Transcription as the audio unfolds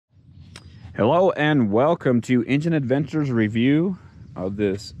Hello and welcome to Engine Adventures review of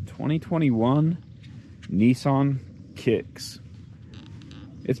this 2021 Nissan Kicks.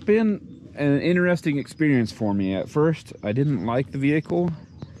 It's been an interesting experience for me. At first, I didn't like the vehicle,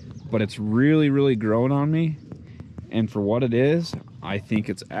 but it's really grown on me. And for what it is, I think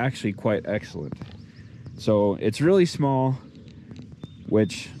it's actually quite excellent. So it's really small,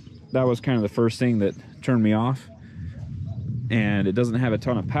 which that was kind of the first thing that turned me off. And it doesn't have a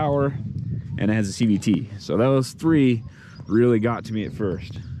ton of power. And it has a CVT. So those three really got to me at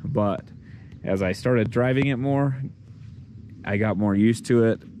first. But as I started driving it more, I got more used to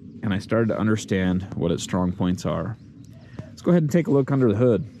it and I started to understand what its strong points are. Let's go ahead and take a look under the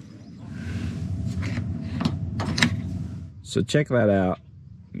hood. So check that out.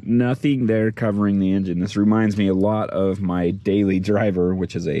 Nothing there covering the engine. This reminds me a lot of my daily driver,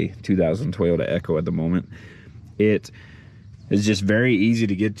 which is a 2000 Toyota Echo at the moment. It is just very easy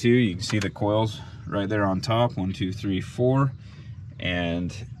to get to. You can see the coils right there on top, 1, 2, 3, 4,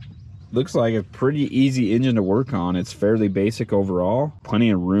 and looks like a pretty easy engine to work on. It's fairly basic overall,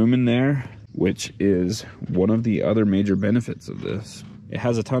 plenty of room in there, which is one of the other major benefits of this. It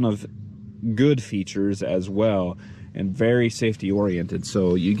has a ton of good features as well and very safety oriented.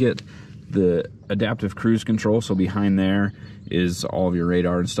 So you get the adaptive cruise control, so behind there is all of your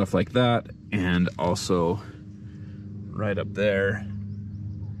radar and stuff like that, and also right up there,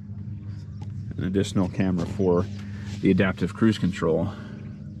 an additional camera for the adaptive cruise control.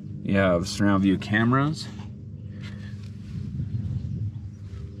 You have surround view cameras.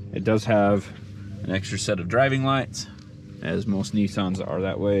 It does have an extra set of driving lights, as most Nissans are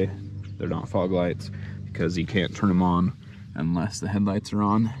that way. They're not fog lights because you can't turn them on unless the headlights are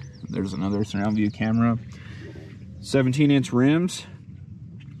on. There's another surround view camera. 17-inch rims.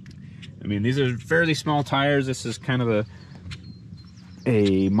 I mean, these are fairly small tires. This is kind of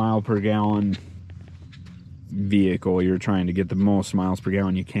a mile per gallon vehicle. You're trying to get the most miles per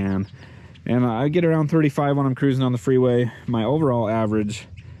gallon you can. And I get around 35 when I'm cruising on the freeway. My overall average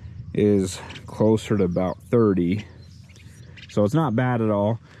is closer to about 30. So it's not bad at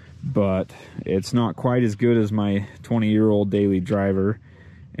all, but it's not quite as good as my 20-year-old daily driver,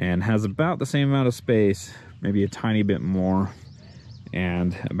 and has about the same amount of space, maybe a tiny bit more,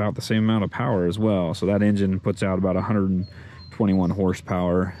 and about the same amount of power as well. So that engine puts out about 121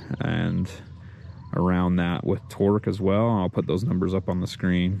 horsepower and around that with torque as well. I'll put those numbers up on the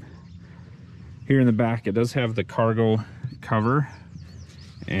screen. Here in the back, it does have the cargo cover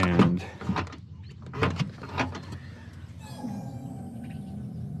and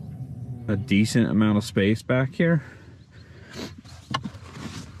a decent amount of space back here.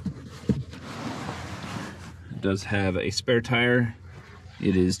 It does have a spare tire.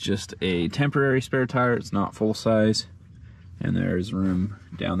 It is just a temporary spare tire. It's not full size. And there's room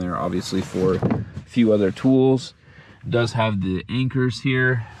down there, obviously, for a few other tools. It does have the anchors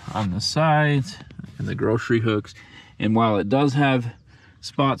here on the sides and the grocery hooks. And while it does have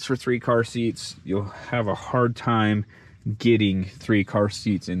spots for 3 car seats, you'll have a hard time getting 3 car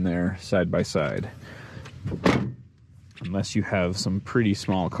seats in there side by side, unless you have some pretty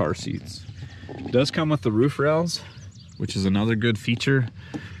small car seats. It does come with the roof rails, which is another good feature.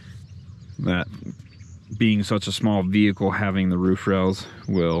 That being such a small vehicle, having the roof rails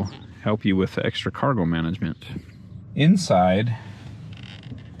will help you with extra cargo management. Inside,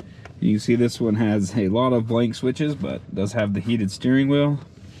 you can see this one has a lot of blank switches, but does have the heated steering wheel,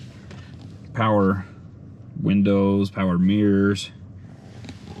 power windows, power mirrors.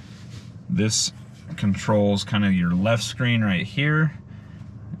 This controls kind of your left screen right here,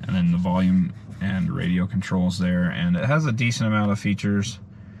 and then the volume and radio controls there, and it has a decent amount of features.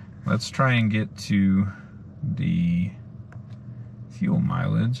 Let's try and get to the fuel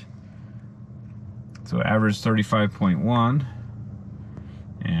mileage. So average 35.1,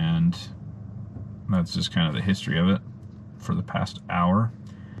 and that's just kind of the history of it for the past hour.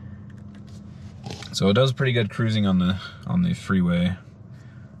 So it does pretty good cruising on the freeway.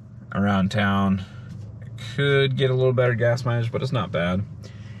 Around town, it could get a little better gas mileage, but it's not bad.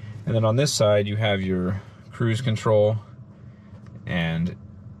 And then on this side, you have your cruise control and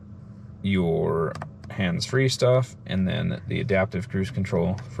your hands-free stuff, and then the adaptive cruise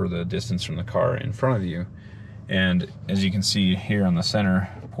control for the distance from the car in front of you. And as you can see here on the center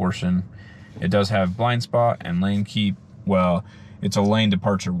portion, it does have blind spot and lane keep. Well, it's a lane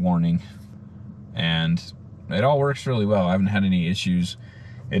departure warning, and it all works really well. I haven't had any issues.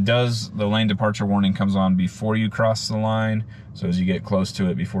 It does, the lane departure warning comes on before you cross the line, so as you get close to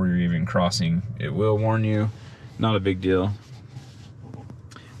it before you're even crossing, it will warn you. Not a big deal.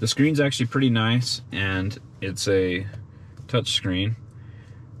 The screen's actually pretty nice, and it's a touch screen,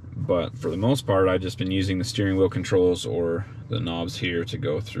 But for the most part, I've just been using the steering wheel controls or the knobs here to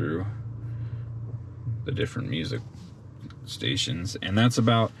go through the different music stations. And that's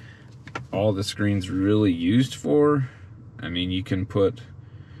about all the screen's really used for. I mean, you can put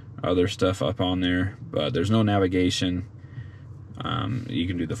other stuff up on there, but there's no navigation. You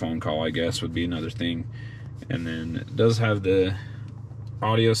can do the phone call, I guess, would be another thing. And then it does have the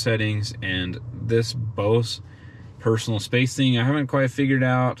audio settings and this Bose personal space thing. I haven't quite figured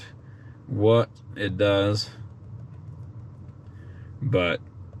out what it does, but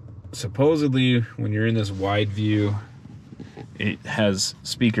supposedly when you're in this wide view, it has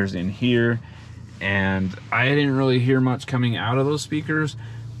speakers in here, and I didn't really hear much coming out of those speakers,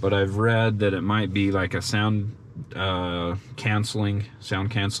 but I've read that it might be like a sound canceling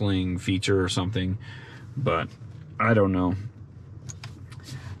feature or something, but I don't know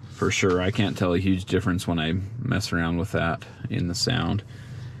for sure. I can't tell a huge difference when I mess around with that in the sound.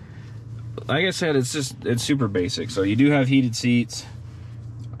 Like I said, it's super basic. So you do have heated seats,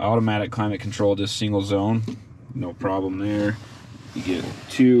 automatic climate control, just single zone, no problem there. You get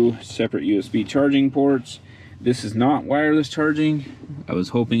 2 separate USB charging ports. This is not wireless charging. I was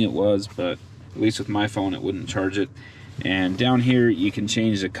hoping it was, but at least with my phone it wouldn't charge it. And down here you can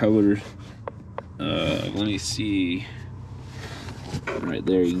change the color. Let me see. Right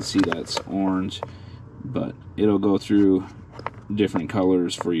there you can see that's orange, but it'll go through different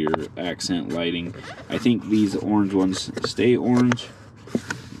colors for your accent lighting. I think these orange ones stay orange,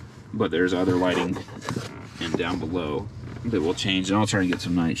 but there's other lighting and down below that will change, and I'll try and get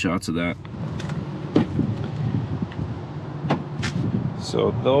some night shots of that.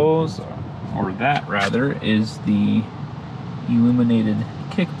 So those, or that rather, is the illuminated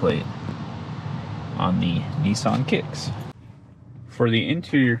kick plate on the Nissan Kicks. For the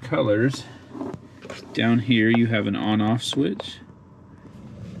interior colors, down here you have an on-off switch.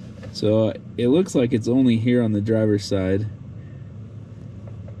 So it looks like it's only here on the driver's side.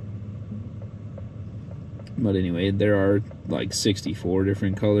 But anyway, there are like 64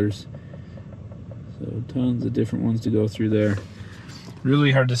 different colors. So tons of different ones to go through there.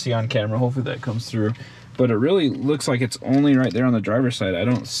 Really hard to see on camera, hopefully that comes through. But it really looks like it's only right there on the driver's side. I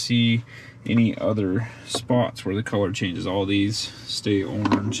don't see any other spots where the color changes. All these stay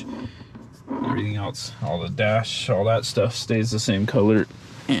orange. Everything else, all the dash, all that stuff stays the same color.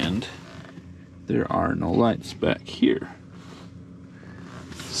 And there are no lights back here.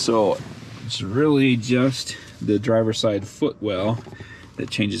 So it's really just the driver's side footwell that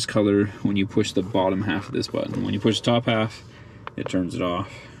changes color when you push the bottom half of this button. When you push the top half, it turns it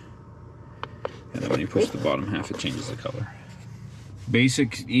off. And then when you push the bottom half, it changes the color.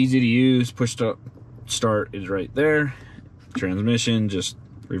 Basic, easy to use, push to start is right there. Transmission, just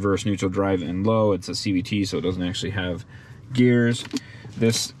reverse, neutral, drive, and low. It's a CVT, so it doesn't actually have gears.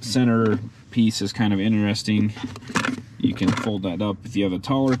 This center piece is kind of interesting. You can fold that up if you have a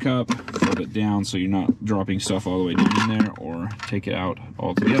taller cup, fold it down so you're not dropping stuff all the way down in there, or take it out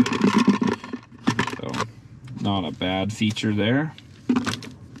altogether. So, not a bad feature there.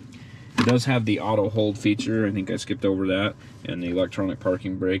 It does have the auto hold feature. I think I skipped over that, and the electronic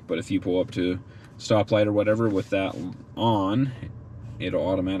parking brake, but if you pull up to stoplight or whatever with that on, it'll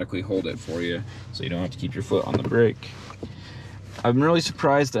automatically hold it for you, so you don't have to keep your foot on the brake. I'm really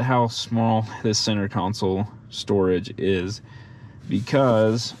surprised at how small this center console storage is,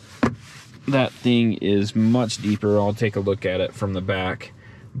 because that thing is much deeper. I'll take a look at it from the back,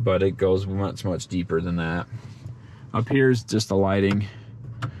 but it goes much deeper than that. Up here is just the lighting,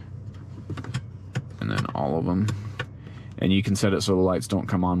 and then all of them. And you can set it so the lights don't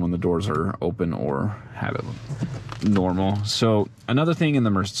come on when the doors are open, or have it normal. So another thing in the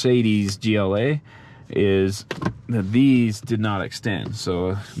Mercedes GLA is that these did not extend.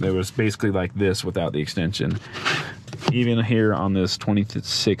 So there was basically like this without the extension. Even here on this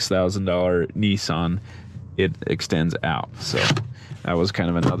 $26,000 Nissan, it extends out. So that was kind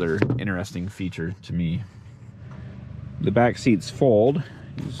of another interesting feature to me. The back seats fold.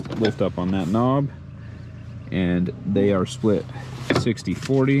 You just lift up on that knob, and they are split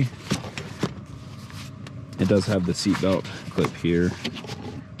 60-40. It does have the seat belt clip here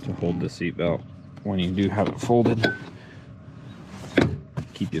to hold the seat belt when you do have it folded.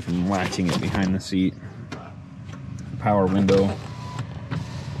 Keep you from latching it behind the seat. Power window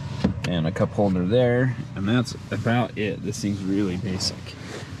and a cup holder there, and that's about it. This thing's really basic.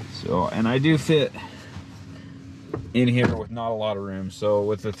 So, and I do fit in here with not a lot of room. So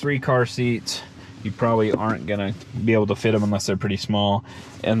with the 3 car seats, you probably aren't gonna be able to fit them unless they're pretty small.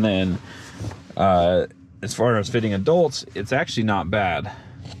 And then as far as fitting adults, it's actually not bad.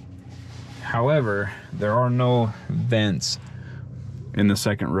 However, there are no vents in the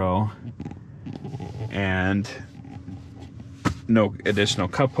second row, and no additional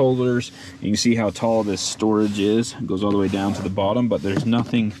cup holders. You can see how tall this storage is. It goes all the way down to the bottom, but there's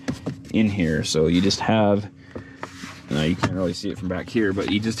nothing in here. So you just have, you can't really see it from back here,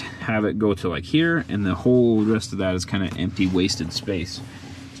 but you just have it go to like here, and the whole rest of that is kind of empty, wasted space.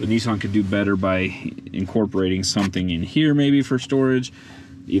 So Nissan could do better by incorporating something in here maybe for storage,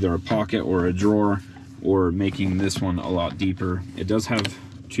 either a pocket or a drawer, or making this one a lot deeper. It does have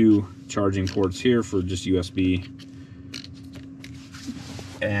 2 charging ports here for just USB.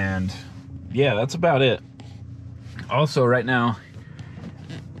 And yeah, that's about it. Also, right now,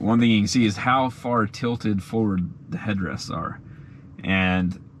 one thing you can see is how far tilted forward the headrests are.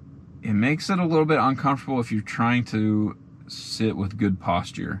 And it makes it a little bit uncomfortable if you're trying to sit with good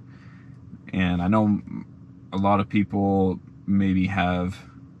posture. And I know a lot of people maybe have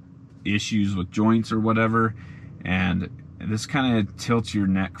issues with joints or whatever, and this kind of tilts your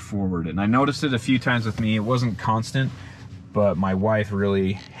neck forward. And I noticed it a few times with me. It wasn't constant, but my wife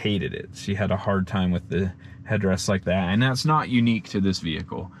really hated it. She had a hard time with the headrests like that, and that's not unique to this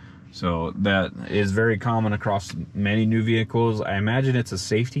vehicle. So that is very common across many new vehicles. I imagine it's a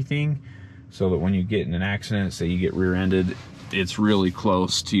safety thing, so that when you get in an accident, say you get rear-ended, it's really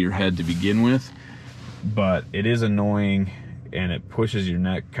close to your head to begin with. But it is annoying, and it pushes your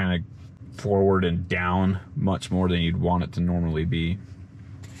neck kind of forward and down much more than you'd want it to normally be.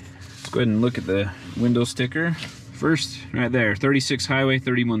 Let's go ahead and look at the window sticker. First, right there, 36 highway,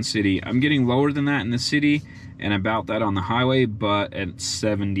 31 city. I'm getting lower than that in the city and about that on the highway, but at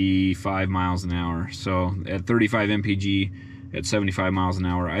 75 miles an hour. So at 35 mpg at 75 miles an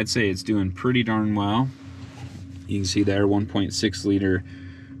hour, I'd say it's doing pretty darn well. You can see there, 1.6 liter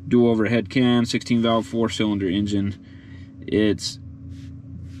dual overhead cam, 16 valve, 4-cylinder engine. It's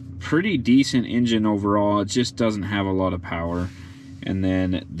pretty decent engine overall. It just doesn't have a lot of power. And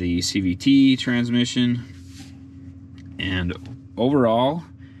then the CVT transmission. And overall,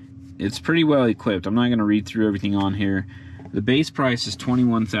 it's pretty well equipped. I'm not going to read through everything on here. The base price is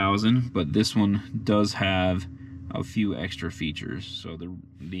 $21,000, but this one does have a few extra features. So the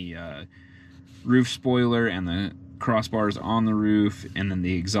roof spoiler and the crossbars on the roof, and then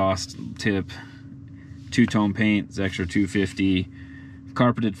the exhaust tip, 2-tone paint is extra $250,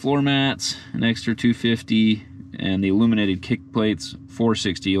 carpeted floor mats an extra $250, and the illuminated kick plates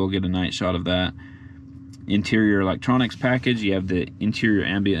 $460. You'll get a night shot of that. Interior electronics package, you have the interior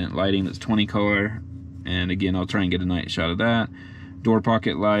ambient lighting that's 20 color, and again I'll try and get a night shot of that. Door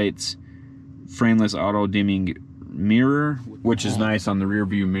pocket lights, frameless auto dimming mirror, which is nice on the rear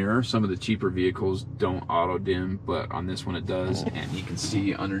view mirror. Some of the cheaper vehicles don't auto dim, but on this one it does. And you can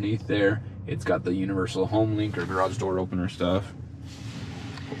see underneath there it's got the universal home link or garage door opener stuff.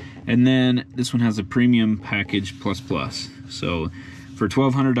 And then this one has a premium package plus. So for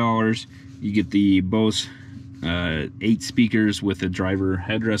 $1,200 you get the Bose 8 speakers with the driver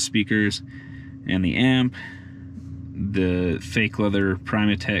headrest speakers and the amp, the fake leather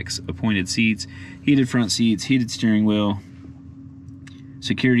Primatex appointed seats, heated front seats, heated steering wheel,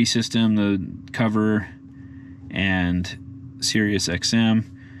 security system, the cover, and Sirius XM,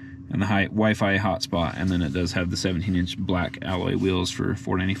 and the Wi-Fi hotspot. And then it does have the 17-inch black alloy wheels for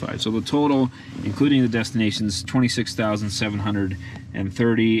 $495. So the total, including the destinations,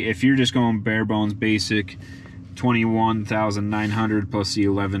 $26,730. If you're just going bare bones basic, $21,900 plus the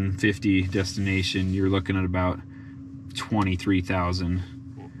 $1,150 destination, you're looking at about $23,000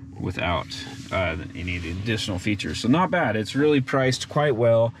 without any additional features. So not bad. It's really priced quite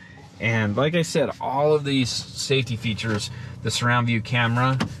well. And like I said, all of these safety features, the surround view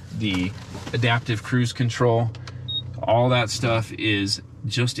camera, the adaptive cruise control, all that stuff is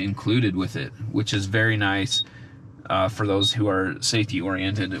just included with it, which is very nice for those who are safety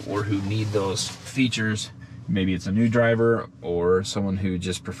oriented or who need those features. Maybe it's a new driver or someone who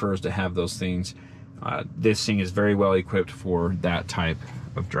just prefers to have those things. This thing is very well equipped for that type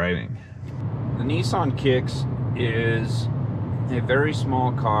of driving. The Nissan Kicks is a very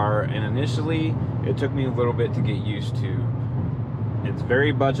small car, and initially it took me a little bit to get used to. It's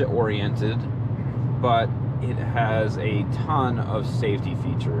very budget oriented, but it has a ton of safety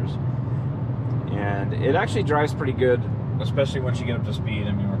features, and it actually drives pretty good, especially once you get up to speed.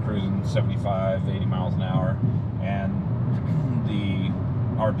 I mean, we're cruising 75, 80 miles an hour, and the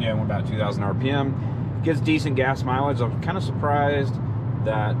RPM, we're about 2,000 RPM. Gets decent gas mileage. I'm kind of surprised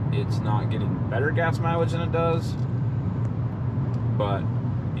that it's not getting better gas mileage than it does, but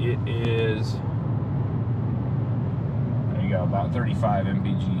it is, there you go, about 35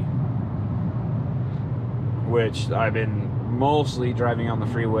 mpg, which I've been mostly driving on the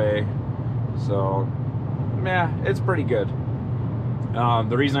freeway, so yeah, it's pretty good.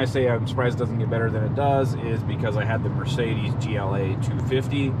 The reason I say I'm surprised it doesn't get better than it does is because I had the Mercedes GLA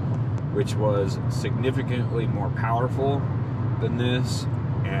 250, which was significantly more powerful than this,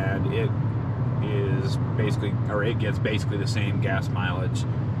 and it is basically, or it gets basically the same gas mileage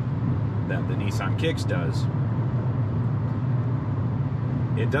that the Nissan Kicks does.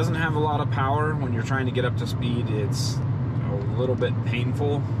 It doesn't have a lot of power. When you're trying to get up to speed, it's a little bit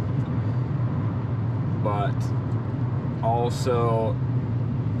painful, but also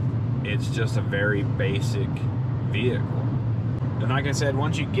it's just a very basic vehicle. And like I said,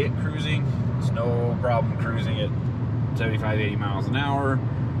 once you get cruising, it's no problem cruising at 75, 80 miles an hour.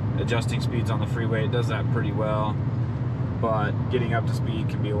 Adjusting speeds on the freeway, it does that pretty well. But getting up to speed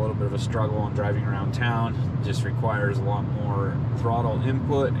can be a little bit of a struggle, and driving around town just requires a lot more throttle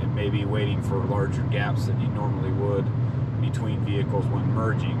input and maybe waiting for larger gaps than you normally would between vehicles when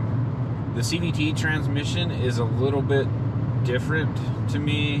merging. The CVT transmission is a little bit different to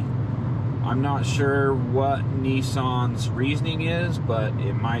me. I'm not sure what Nissan's reasoning is, but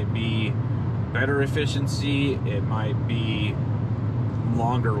it might be better efficiency, it might be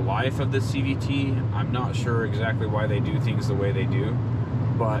longer life of the CVT. I'm not sure exactly why they do things the way they do,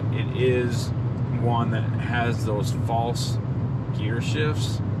 but it is one that has those false gear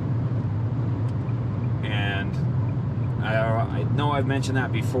shifts, and I know I've mentioned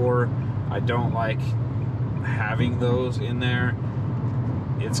that before. I don't like having those in there.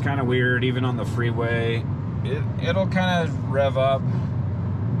 It's kind of weird. Even on the freeway, it'll kind of rev up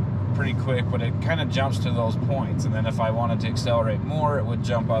pretty quick, but it kind of jumps to those points, and then if I wanted to accelerate more, it would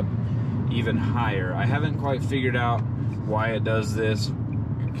jump up even higher. I haven't quite figured out why it does this.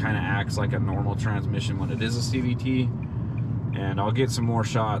 It kind of acts like a normal transmission when it is a CVT, and I'll get some more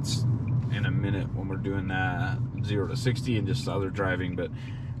shots in a minute when we're doing that 0 to 60 and just other driving. But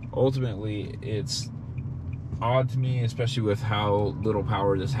ultimately, it's odd to me, especially with how little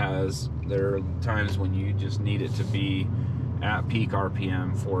power this has. There are times when you just need it to be at peak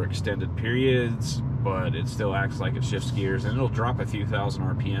RPM for extended periods, but it still acts like it shifts gears, and it'll drop a few thousand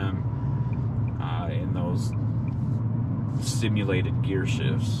RPM in those simulated gear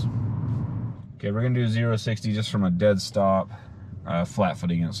shifts. Okay, we're gonna do 0 to 60 just from a dead stop, flat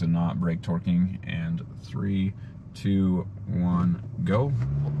footing it, so not brake torquing, and 3, 2, 1, go.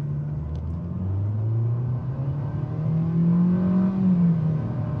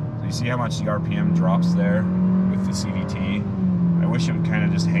 So you see how much the RPM drops there with the CVT. I wish it would kind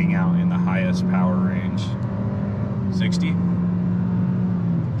of just hang out in the highest power range, 60.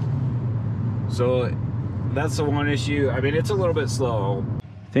 So that's the one issue. I mean, it's a little bit slow.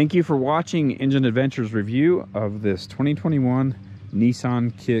 Thank you for watching Engine Adventures review of this 2021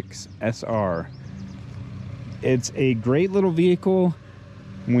 Nissan Kicks SR. It's a great little vehicle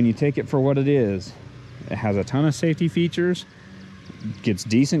when you take it for what it is. It has a ton of safety features, gets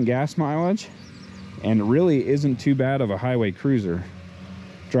decent gas mileage, and it really isn't too bad of a highway cruiser.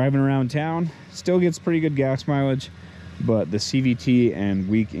 Driving around town, still gets pretty good gas mileage, but the CVT and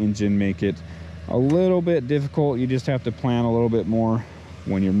weak engine make it a little bit difficult. You just have to plan a little bit more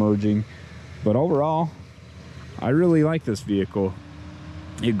when you're merging. But overall, I really like this vehicle.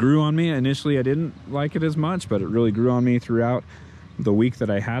 It grew on me. Initially, I didn't like it as much, but it really grew on me throughout the week that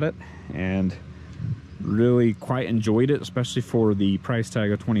I had it, and really quite enjoyed it, especially for the price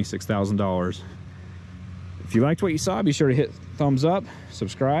tag of $26,000. If you liked what you saw, be sure to hit thumbs up,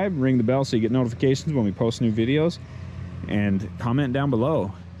 subscribe, ring the bell so you get notifications when we post new videos, and comment down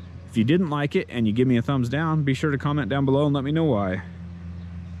below. If you didn't like it and you give me a thumbs down, be sure to comment down below and let me know why.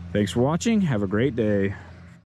 Thanks for watching. Have a great day.